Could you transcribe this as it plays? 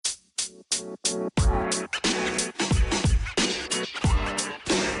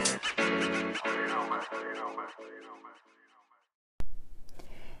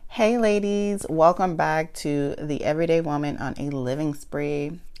Hey ladies, welcome back to the Everyday Woman on a Living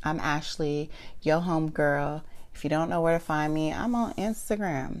Spree. I'm Ashley, your home girl. If you don't know where to find me, I'm on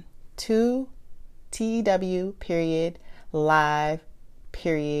Instagram, 2TW period live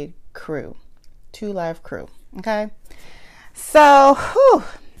period crew. 2 live crew. Okay. So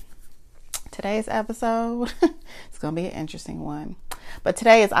today's episode, it's going to be an interesting one. But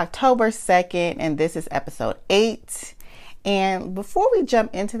today is October 2nd and this is episode 8. And before we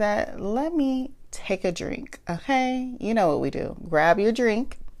jump into that, let me take a drink, okay? You know what we do. Grab your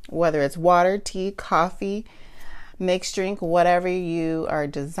drink, whether it's water, tea, coffee, mixed drink, whatever you are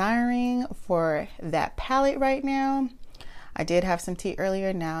desiring for that palate right now. I did have some tea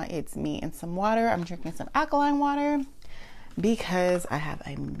earlier. Now it's me and some water. I'm drinking some alkaline water because I have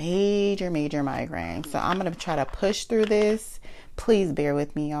a major migraine. So I'm going to try to push through this. Please bear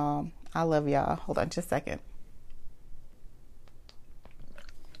with me, y'all. I love y'all. Hold on just a second.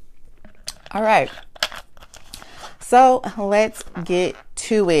 All right, so let's get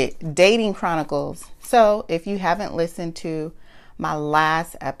to it. Dating Chronicles. So if you haven't listened to my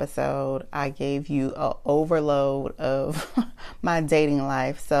last episode, I gave you an overload of my dating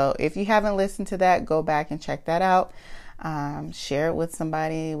life. So if you haven't listened to that, go back and check that out. Share it with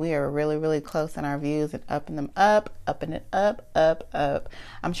somebody. We are really close in our views and upping them up. I'm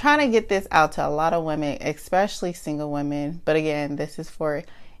trying to get this out to a lot of women, especially single women. But again, this is for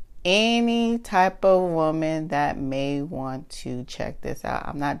any type of woman that may want to check this out.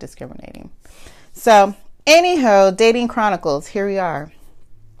 I'm not discriminating. So anyhow, Dating Chronicles, here we are.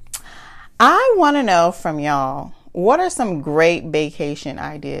 I want to know from y'all, what are some great vacation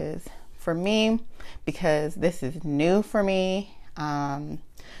ideas for me? Because this is new for me,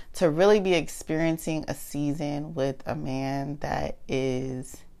 to really be experiencing a season with a man that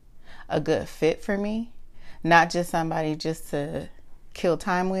is a good fit for me, not just somebody just to kill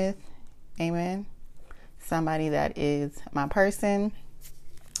time with. Amen. Somebody that is my person,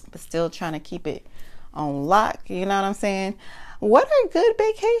 but still trying to keep it on lock. You know what I'm saying? What are good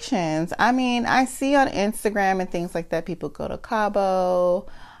vacations? I mean, I see on Instagram and things like that, people go to Cabo,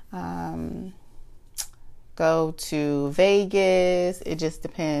 go to Vegas. It just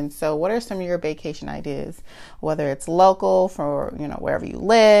depends. So what are some of your vacation ideas? Whether it's local for, wherever you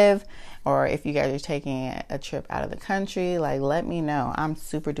live, or if you guys are taking a trip out of the country, let me know. I'm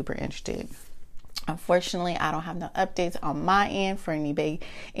super duper interested. Unfortunately, I don't have no updates on my end for any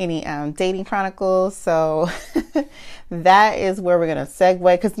dating chronicles. So that is where we're going to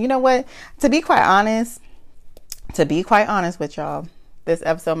segue. Because you know what? To be quite honest with y'all, this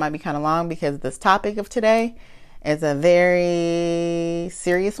episode might be kind of long because this topic of today is a very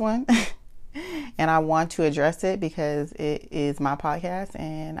serious one. And I want to address it because it is my podcast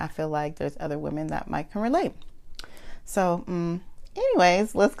and I feel like there's other women that might can relate. So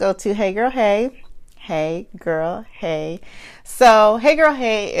anyways, let's go to Hey Girl Hey. Hey Girl Hey. So Hey Girl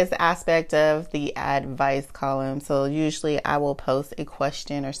Hey is the aspect of the advice column. So usually I will post a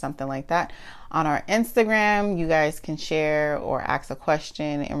question or something like that on our Instagram. You guys can share or ask a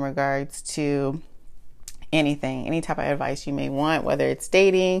question in regards to anything, any type of advice you may want, whether it's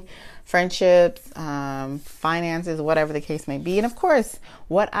dating, friendships, finances, whatever the case may be. And of course,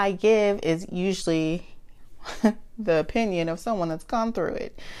 what I give is usually the opinion of someone that's gone through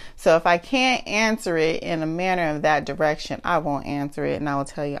it. So if I can't answer it in a manner of that direction, I won't answer it. And I will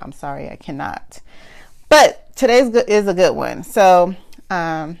tell you, I'm sorry, I cannot. But today's is a good one. So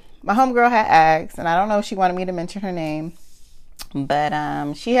my homegirl had asked, and I don't know if she wanted me to mention her name, but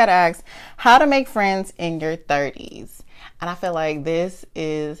she had asked how to make friends in your 30s. And I feel like this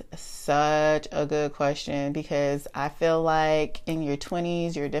is such a good question because I feel like in your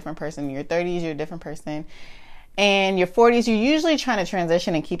 20s, you're a different person. In your 30s, you're a different person. And your 40s, you're usually trying to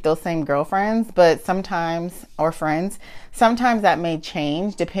transition and keep those same girlfriends, but sometimes, or friends, sometimes that may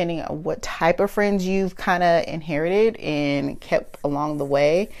change depending on what type of friends you've kind of inherited and kept along the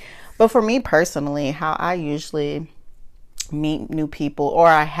way. But for me personally, how I usually meet new people, or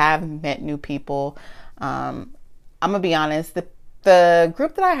I have met new people, I'm gonna be honest, the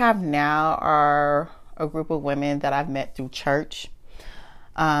group that I have now are a group of women that I've met through church.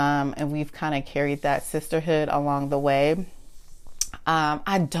 And we've kind of carried that sisterhood along the way.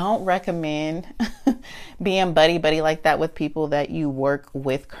 I don't recommend being buddy like that with people that you work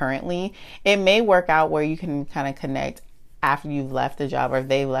with currently. It may work out where you can kind of connect after you've left the job or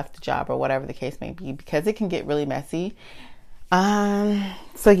they've left the job or whatever the case may be, because it can get really messy.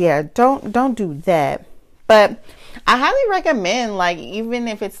 So yeah, don't do that. But I highly recommend, like, even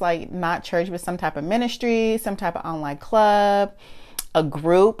if it's like not church, but some type of ministry, some type of online club, a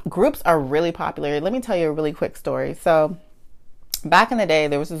group. Groups are really popular. Let me tell you a really quick story. So back in the day,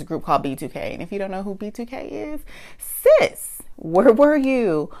 there was this group called B2K. And if you don't know who B2K is, sis, where were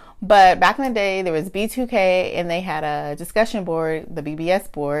you? But back in the day, there was B2K, and they had a discussion board, the BBS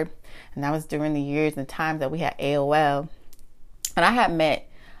board. And that was during the years and times that we had AOL. And I had met,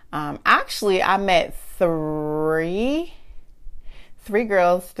 I met three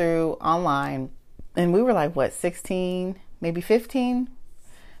girls through online. And we were like, what, 16, maybe 15,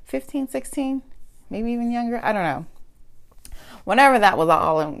 16, maybe even younger. I don't know. Whenever that was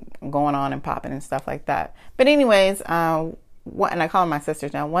all going on and popping and stuff like that. But anyways, and I call them my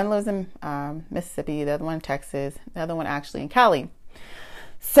sisters now. One lives in Mississippi, the other one in Texas, the other one actually in Cali.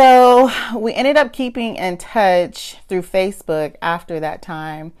 So we ended up keeping in touch through Facebook after that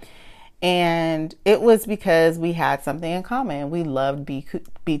time. And it was because we had something in common. We loved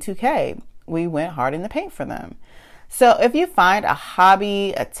B2K. We went hard in the paint for them. So if you find a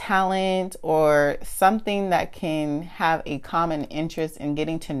hobby, a talent, or something that can have a common interest in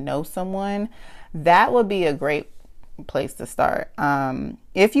getting to know someone, that would be a great place to start.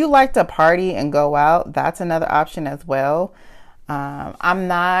 If you like to party and go out, that's another option as well. I'm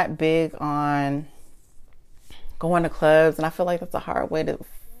not big on going to clubs, and I feel like that's a hard way to,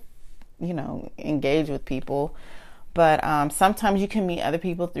 engage with people. But sometimes you can meet other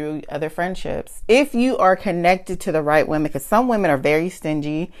people through other friendships. If you are connected to the right women, because some women are very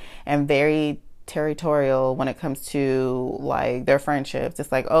stingy and very territorial when it comes to like their friendships.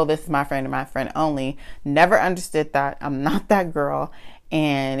 It's like, oh, this is my friend and my friend only. Never understood that. I'm not that girl.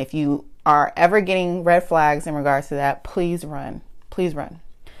 And if you are ever getting red flags in regards to that, please run. Please run.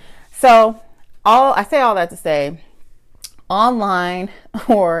 So I say all that to say, online,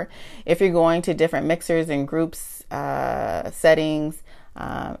 or if you're going to different mixers and groups, settings,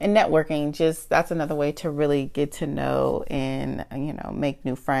 and networking, that's another way to really get to know and, make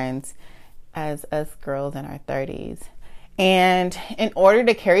new friends as us girls in our 30s. And in order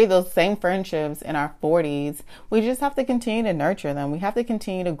to carry those same friendships in our 40s, we just have to continue to nurture them. We have to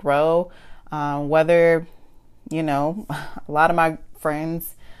continue to grow, whether, a lot of my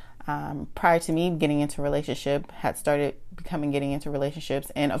friends, prior to me getting into a relationship, had started getting into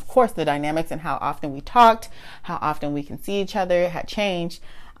relationships. And of course, the dynamics and how often we talked, how often we can see each other had changed.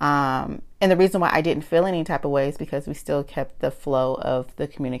 And the reason why I didn't feel any type of way is because we still kept the flow of the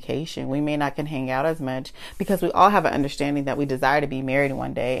communication. We may not can hang out as much because we all have an understanding that we desire to be married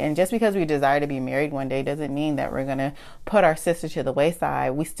one day. And just because we desire to be married one day doesn't mean that we're going to put our sister to the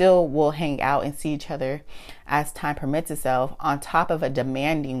wayside. We still will hang out and see each other as time permits itself. On top of a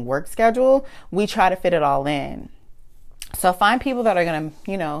demanding work schedule, we try to fit it all in. So find people that are going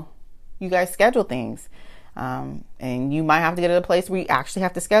to, you guys schedule things. And you might have to get to a place where you actually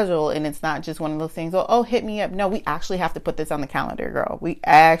have to schedule, and it's not just one of those things, oh, hit me up. No, we actually have to put this on the calendar, girl. We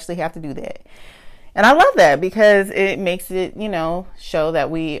actually have to do that. And I love that because it makes it, show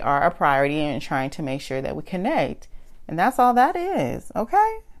that we are a priority and trying to make sure that we connect. And that's all that is.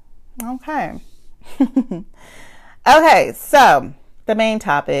 Okay. Okay. So the main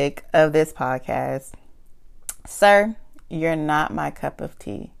topic of this podcast, sir, you're not my cup of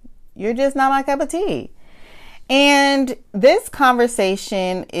tea. You're just not my cup of tea. And this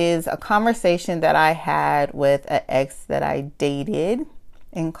conversation is a conversation that I had with an ex that I dated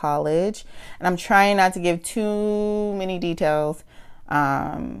in college. And I'm trying not to give too many details.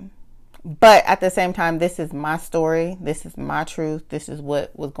 But at the same time, this is my story. This is my truth. This is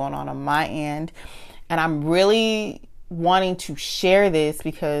what was going on my end. And I'm really wanting to share this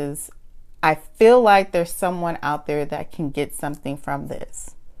because I feel like there's someone out there that can get something from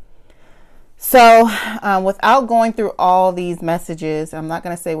this. So without going through all these messages, I'm not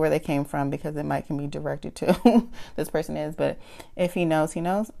going to say where they came from because it can be directed to who this person is. But if he knows, he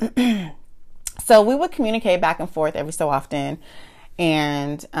knows. So we would communicate back and forth every so often.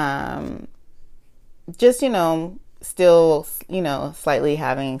 And just, still, slightly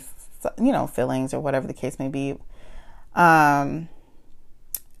having, feelings or whatever the case may be.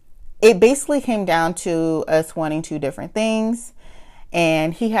 It basically came down to us wanting two different things.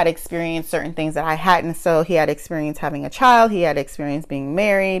 And he had experienced certain things that I hadn't. So he had experience having a child. He had experience being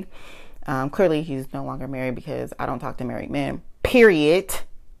married. Clearly, he's no longer married because I don't talk to married men. Period.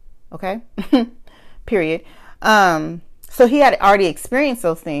 Okay? Period. So he had already experienced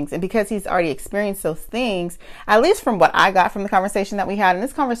those things. And because he's already experienced those things, at least from what I got from the conversation that we had, and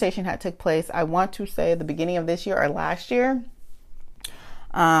this conversation had took place, I want to say the beginning of this year or last year.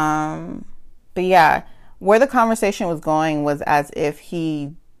 But yeah. Where the conversation was going was as if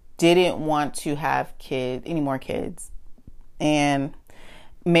he didn't want to have any more kids. And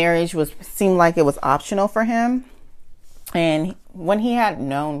marriage seemed like it was optional for him. And when he had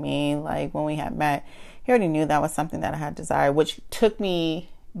known me, like when we had met, he already knew that was something that I had desired, which took me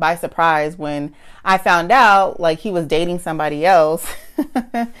by surprise when I found out like he was dating somebody else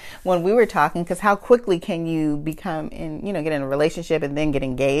when we were talking. Because how quickly can you get in a relationship and then get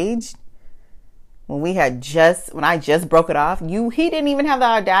engaged? When I just broke it off, he didn't even have the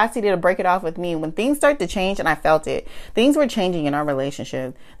audacity to break it off with me. When things start to change, and I felt it, things were changing in our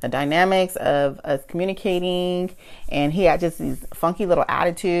relationship, the dynamics of us communicating, and he had just these funky little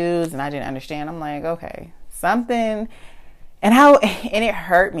attitudes, and I didn't understand. I'm like, okay, something, and it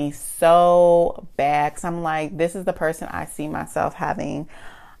hurt me so bad, because I'm like, this is the person I see myself having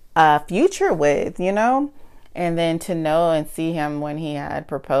a future with, And then to know and see him when he had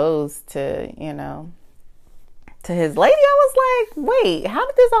proposed to his lady, I was like, wait, how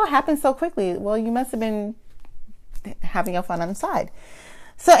did this all happen so quickly? Well, you must have been having your fun on the side.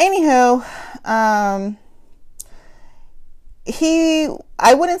 So anywho, I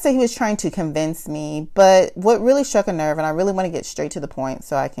wouldn't say he was trying to convince me, but what really struck a nerve, and I really want to get straight to the point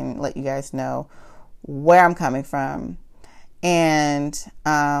so I can let you guys know where I'm coming from. And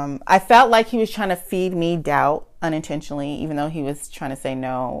I felt like he was trying to feed me doubt unintentionally, even though he was trying to say,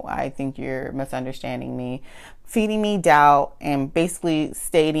 no, I think you're misunderstanding me. Feeding me doubt and basically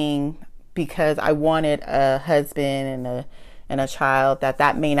stating, because I wanted a husband and a child,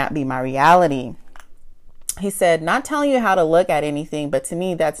 that may not be my reality. He said, not telling you how to look at anything, but to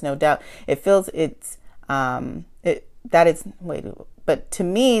me, that's no doubt. But to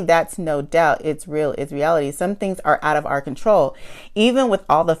me, that's no doubt. It's real. It's reality. Some things are out of our control, even with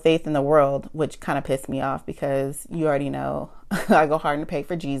all the faith in the world, which kind of pissed me off because you already know I go hard in the paint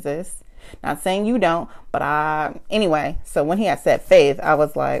for Jesus. Not saying you don't, but anyway. So when he had said faith, I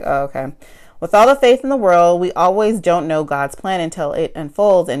was like, oh, okay. With all the faith in the world, we always don't know God's plan until it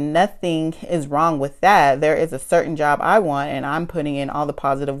unfolds, and nothing is wrong with that. There is a certain job I want, and I'm putting in all the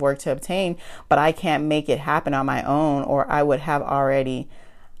positive work to obtain, but I can't make it happen on my own, or I would have already.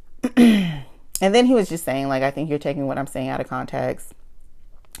 And then he was just saying, like, I think you're taking what I'm saying out of context.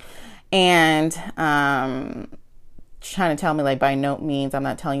 And trying to tell me, like, by no means, I'm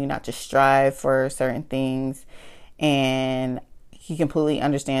not telling you not to strive for certain things. And he completely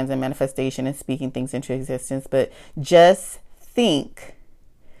understands the manifestation and speaking things into existence. But just think,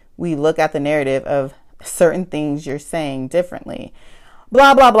 we look at the narrative of certain things you're saying differently.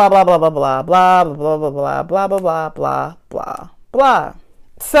 Blah, blah, blah, blah, blah, blah, blah, blah, blah, blah, blah, blah, blah, blah, blah, blah, blah.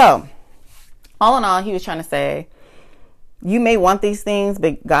 So, all in all, he was trying to say, you may want these things,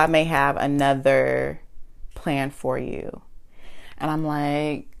 but God may have another plan for you. And I'm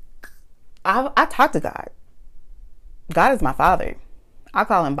like, I talk to God. God is my father. I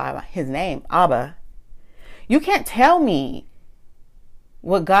call him by his name, Abba. You can't tell me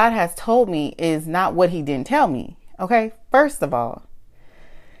what God has told me is not what he didn't tell me. Okay, first of all.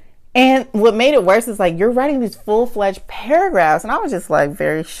 And what made it worse is like, you're writing these full-fledged paragraphs. And I was just like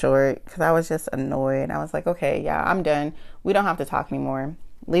very short because I was just annoyed. I was like, okay, yeah, I'm done. We don't have to talk anymore.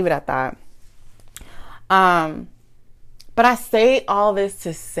 Leave it at that. But I say all this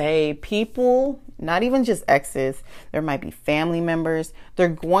to say, people, not even just exes, there might be family members, they're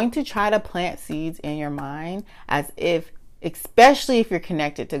going to try to plant seeds in your mind as if, especially if you're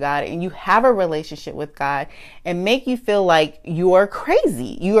connected to God and you have a relationship with God, and make you feel like you are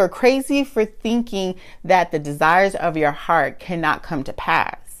crazy. You are crazy for thinking that the desires of your heart cannot come to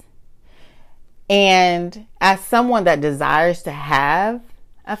pass. And as someone that desires to have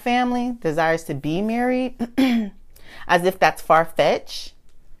a family, desires to be married, as if that's far-fetched.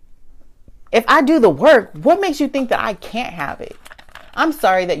 If I do the work, what makes you think that I can't have it? I'm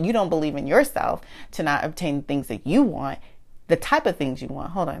sorry that you don't believe in yourself to not obtain the things that you want, the type of things you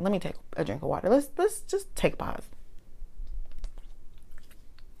want. Hold on, let me take a drink of water. Let's just take a pause.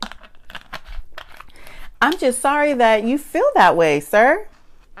 I'm just sorry that you feel that way, sir.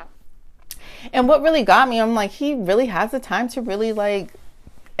 And what really got me, I'm like, he really has the time to really like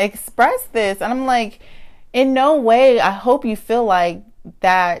express this. And I'm like, in no way, I hope you feel like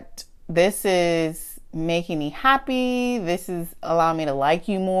that this is making me happy. This is allowing me to like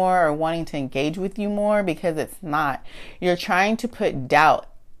you more or wanting to engage with you more, because it's not. You're trying to put doubt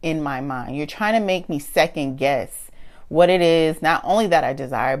in my mind. You're trying to make me second guess what it is, not only that I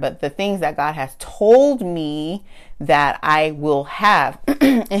desire, but the things that God has told me that I will have.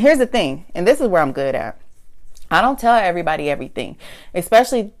 And here's the thing, and this is where I'm good at. I don't tell everybody everything,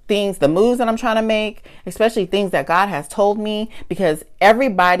 especially things, the moves that I'm trying to make, especially things that God has told me, because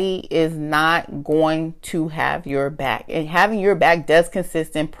everybody is not going to have your back. And having your back does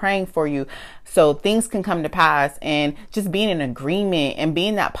consist in praying for you so things can come to pass, and just being in agreement and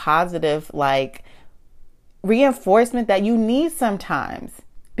being that positive, like, reinforcement that you need sometimes,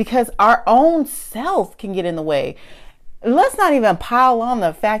 because our own self can get in the way. Let's not even pile on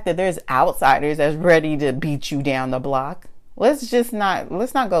the fact that there's outsiders that's ready to beat you down the block. Let's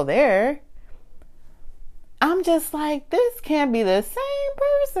not go there. I'm just like, this can't be the same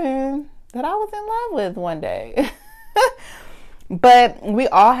person that I was in love with one day. But we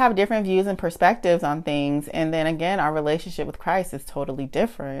all have different views and perspectives on things. And then again, our relationship with Christ is totally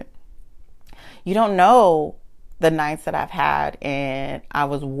different. You don't know the nights that I've had, and I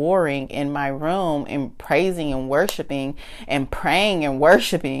was warring in my room and praising and worshiping and praying and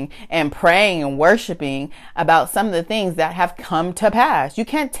worshiping and praying and worshiping about some of the things that have come to pass. You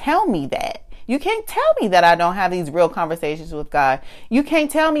can't tell me that. You can't tell me that I don't have these real conversations with God. You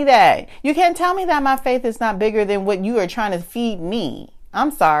can't tell me that. You can't tell me that my faith is not bigger than what you are trying to feed me. I'm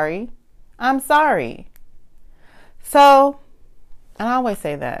sorry. So, and I always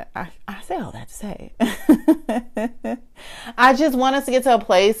say that. I say all that to say. I just want us to get to a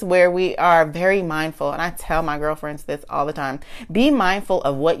place where we are very mindful. And I tell my girlfriends this all the time. Be mindful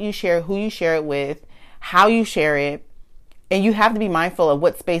of what you share, who you share it with, how you share it. And you have to be mindful of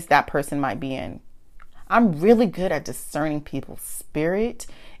what space that person might be in. I'm really good at discerning people's spirit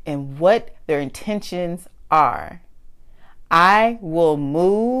and what their intentions are. I will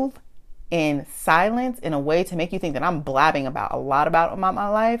move in silence in a way to make you think that I'm blabbing about a lot about my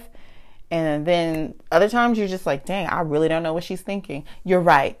life. And then other times you're just like, dang, I really don't know what she's thinking. You're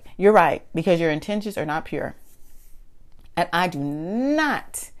right. Because your intentions are not pure. And I do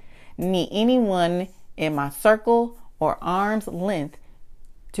not need anyone in my circle or arm's length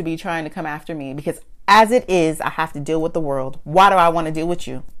to be trying to come after me, because as it is, I have to deal with the world. Why do I want to deal with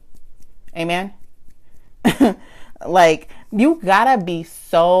you? Amen. Like, you gotta be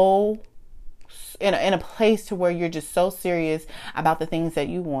so in a place to where you're just so serious about the things that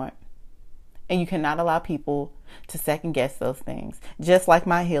you want. And you cannot allow people to second guess those things. Just like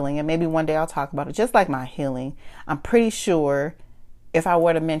my healing, and maybe one day I'll talk about it, just like my healing. I'm pretty sure if I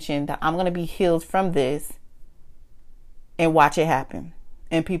were to mention that I'm going to be healed from this and watch it happen,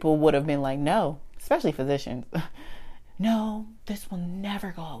 and people would have been like, no, especially physicians. No, this will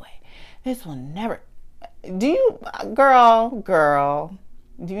never go away. This will never. Do you, girl,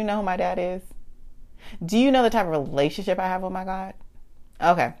 do you know who my dad is? Do you know the type of relationship I have with my God?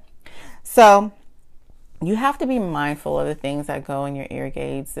 Okay. So you have to be mindful of the things that go in your ear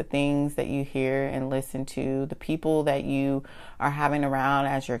gates, the things that you hear and listen to, the people that you are having around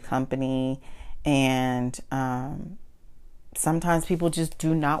as your company. And sometimes people just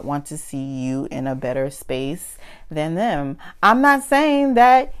do not want to see you in a better space than them. I'm not saying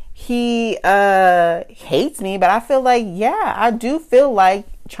that he hates me, but I feel like, yeah, I do feel like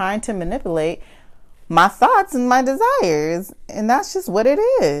trying to manipulate my thoughts and my desires. And that's just what it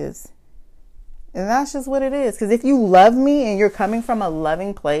is. Because if you love me and you're coming from a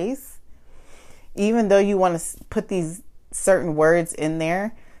loving place, even though you want to put these certain words in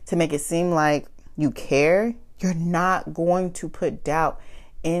there to make it seem like you care, you're not going to put doubt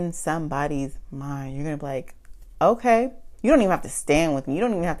in somebody's mind. You're going to be like, okay, you don't even have to stand with me. You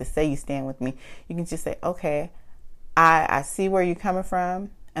don't even have to say you stand with me. You can just say, okay, I see where you're coming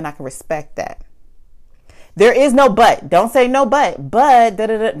from, and I can respect that. There is no but. Don't say no but. But,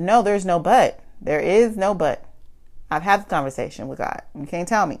 no, there's no but. There is no but. I've had the conversation with God. You can't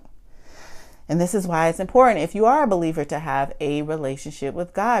tell me. And this is why it's important, if you are a believer, to have a relationship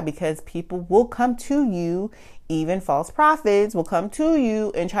with God, because people will come to you, even false prophets will come to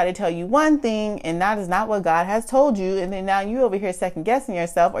you and try to tell you one thing, and that is not what God has told you. And then now you over here second guessing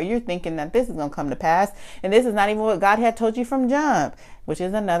yourself, or you're thinking that this is going to come to pass, and this is not even what God had told you from jump, which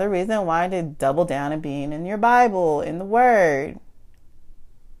is another reason why to double down and being in your Bible, in the Word,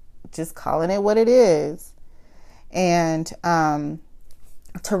 just calling it what it is. And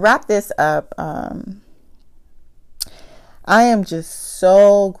to wrap this up, I am just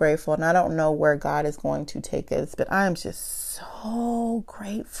so grateful, and I don't know where God is going to take us, but I am just so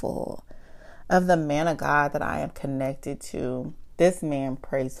grateful of the man of God that I am connected to. This man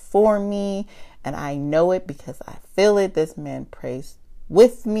prays for me, and I know it because I feel it. This man prays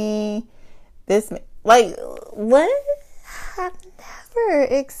with me. This man, like, what? I've never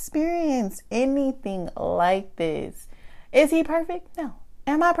experienced anything like this. Is he perfect? No.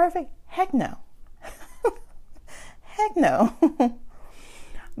 Am I perfect? Heck no. Heck no.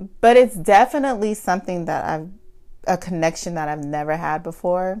 But it's definitely something that I've a connection that I've never had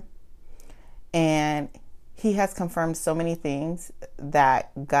before. And he has confirmed so many things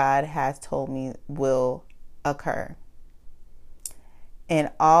that God has told me will occur.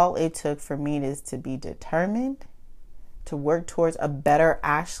 And all it took for me is to be determined, to work towards a better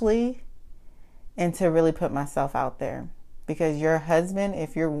Ashley, and to really put myself out there. Because your husband,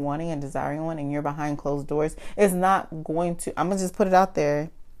 if you're wanting and desiring one and you're behind closed doors, is not going to, I'm going to just put it out there.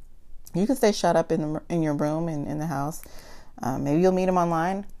 You can stay shut up in your room and in the house. Maybe you'll meet him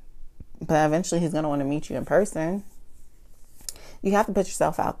online, but eventually he's going to want to meet you in person. You have to put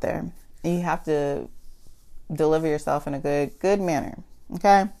yourself out there. And you have to deliver yourself in a good manner.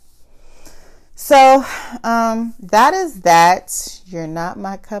 Okay? So, that is that. You're not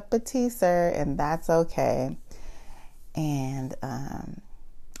my cup of tea, sir, and that's okay. And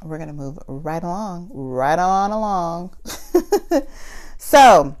we're going to move right on along.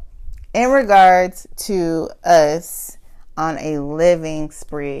 So, in regards to us on a living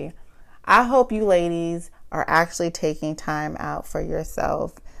spree, I hope you ladies are actually taking time out for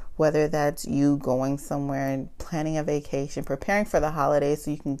yourself, whether that's you going somewhere and planning a vacation, preparing for the holidays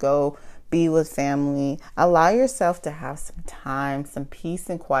so you can go be with family. Allow yourself to have some time, some peace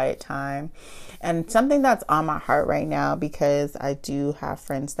and quiet time. And something that's on my heart right now, because I do have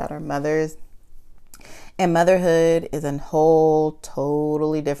friends that are mothers, and motherhood is a whole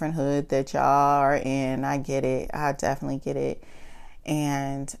totally different hood that y'all are in. I get it. I definitely get it.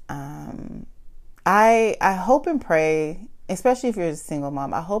 And I hope and pray, especially if you're a single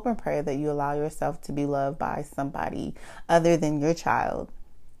mom, I hope and pray that you allow yourself to be loved by somebody other than your child.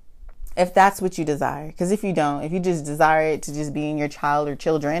 If that's what you desire. Because if you don't, if you just desire it to just be in your child or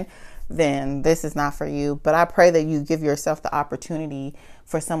children, then this is not for you. But I pray that you give yourself the opportunity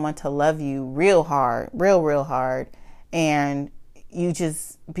for someone to love you real hard, real hard. And you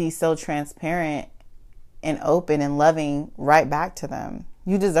just be so transparent and open and loving right back to them.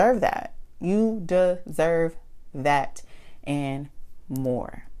 You deserve that. You deserve that and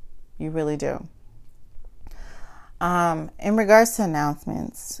more. You really do. In regards to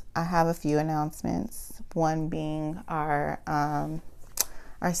announcements, I have a few announcements. One being our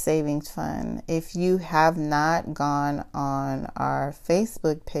savings fund. If you have not gone on our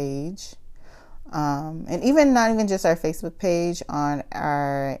Facebook page, and even not even just our Facebook page, on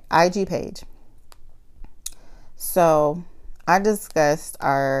our IG page. So I discussed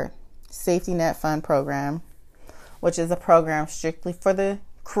our safety net fund program, which is a program strictly for the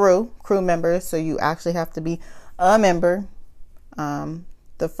crew members. So you actually have to be a member.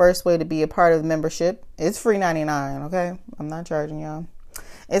 The first way to be a part of the membership is free $99. Okay, I'm not charging y'all.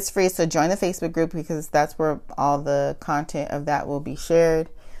 It's free. So join the Facebook group, because that's where all the content of that will be shared.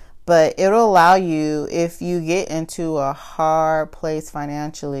 But it'll allow you, if you get into a hard place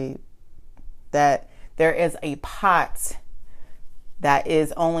financially, that there is a pot that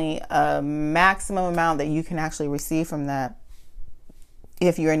is only a maximum amount that you can actually receive from that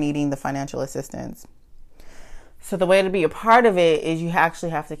if you're needing the financial assistance. So the way to be a part of it is you actually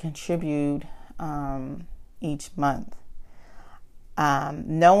have to contribute each month.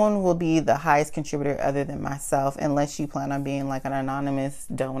 No one will be the highest contributor other than myself, unless you plan on being like an anonymous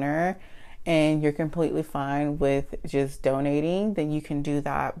donor and you're completely fine with just donating, then you can do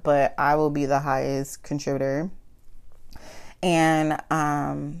that. But I will be the highest contributor. And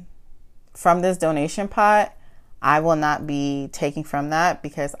from this donation pot, I will not be taking from that,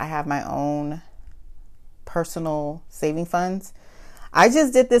 because I have my own personal saving funds. I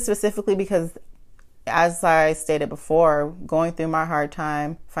just did this specifically because, as I stated before, going through my hard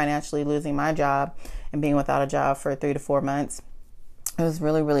time financially, losing my job and being without a job for 3 to 4 months, it was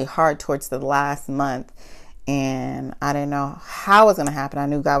really, really hard towards the last month. And I didn't know how it was going to happen. I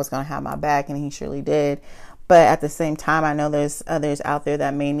knew God was going to have my back, and He surely did. But at the same time, I know there's others out there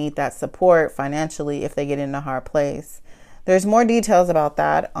that may need that support financially if they get in a hard place. There's more details about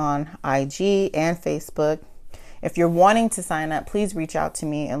that on IG and Facebook. If you're wanting to sign up, please reach out to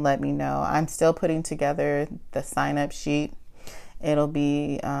me and let me know. I'm still putting together the sign up sheet. It'll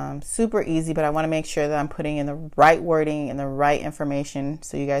be super easy, but I want to make sure that I'm putting in the right wording and the right information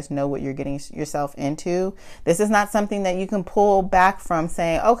so you guys know what you're getting yourself into. This is not something that you can pull back from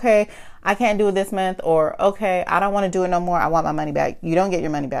saying, okay, I can't do it this month, or okay, I don't want to do it no more. I want my money back. You don't get your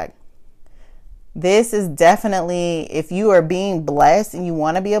money back. This is definitely, if you are being blessed and you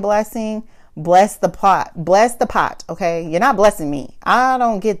want to be a blessing, bless the pot. Bless the pot, okay? You're not blessing me. I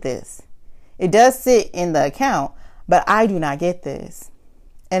don't get this. It does sit in the account, but I do not get this.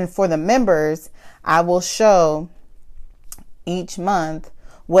 And for the members, I will show each month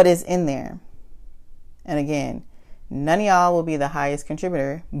what is in there. And again, none of y'all will be the highest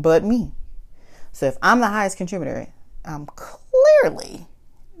contributor but me. So if I'm the highest contributor, I'm clearly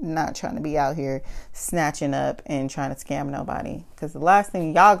not trying to be out here snatching up and trying to scam nobody. Because the last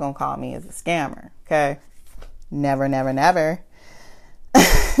thing y'all gonna call me is a scammer. Okay? Never, never, never.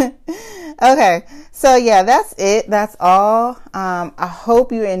 Okay, so yeah, that's it. That's all. I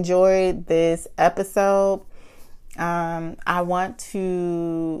hope you enjoyed this episode. I want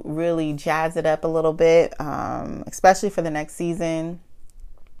to really jazz it up a little bit, especially for the next season.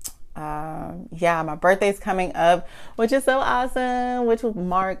 Yeah, my birthday's coming up, which is so awesome, which will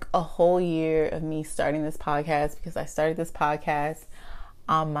mark a whole year of me starting this podcast, because I started this podcast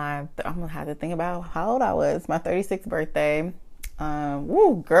on I'm gonna have to think about how old I was, my 36th birthday.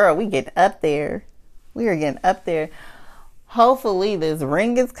 Woo, girl, we getting up there. We are getting up there. Hopefully this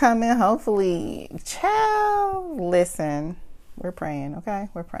ring is coming. Hopefully, child, listen, we're praying, okay?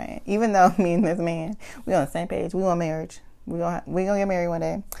 We're praying. Even though me and this man, we on the same page. We want marriage. We gonna get married one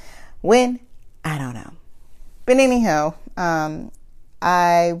day. When? I don't know. But anyhow,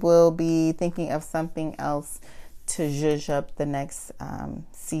 I will be thinking of something else to zhuzh up the next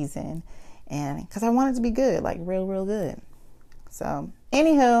season, and because I want it to be good, like real good. So,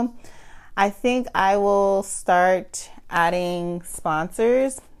 anywho, I think I will start adding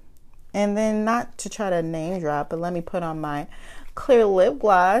sponsors, and then not to try to name drop, but let me put on my clear lip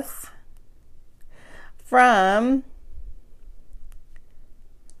gloss from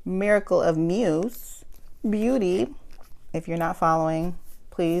Miracle of Muse Beauty. If you're not following,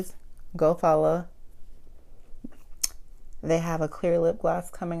 please go follow. They have a clear lip gloss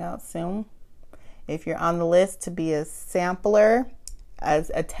coming out soon. If you're on the list to be a sampler,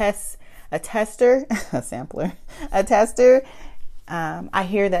 as a tester, a sampler, a tester, I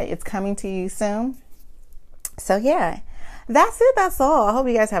hear that it's coming to you soon. So yeah, that's it. That's all. I hope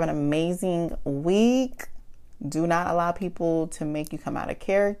you guys have an amazing week. Do not allow people to make you come out of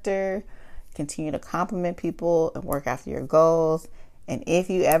character. Continue to compliment people and work after your goals. And if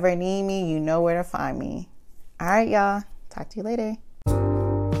you ever need me, you know where to find me. All right, y'all. Talk to you later.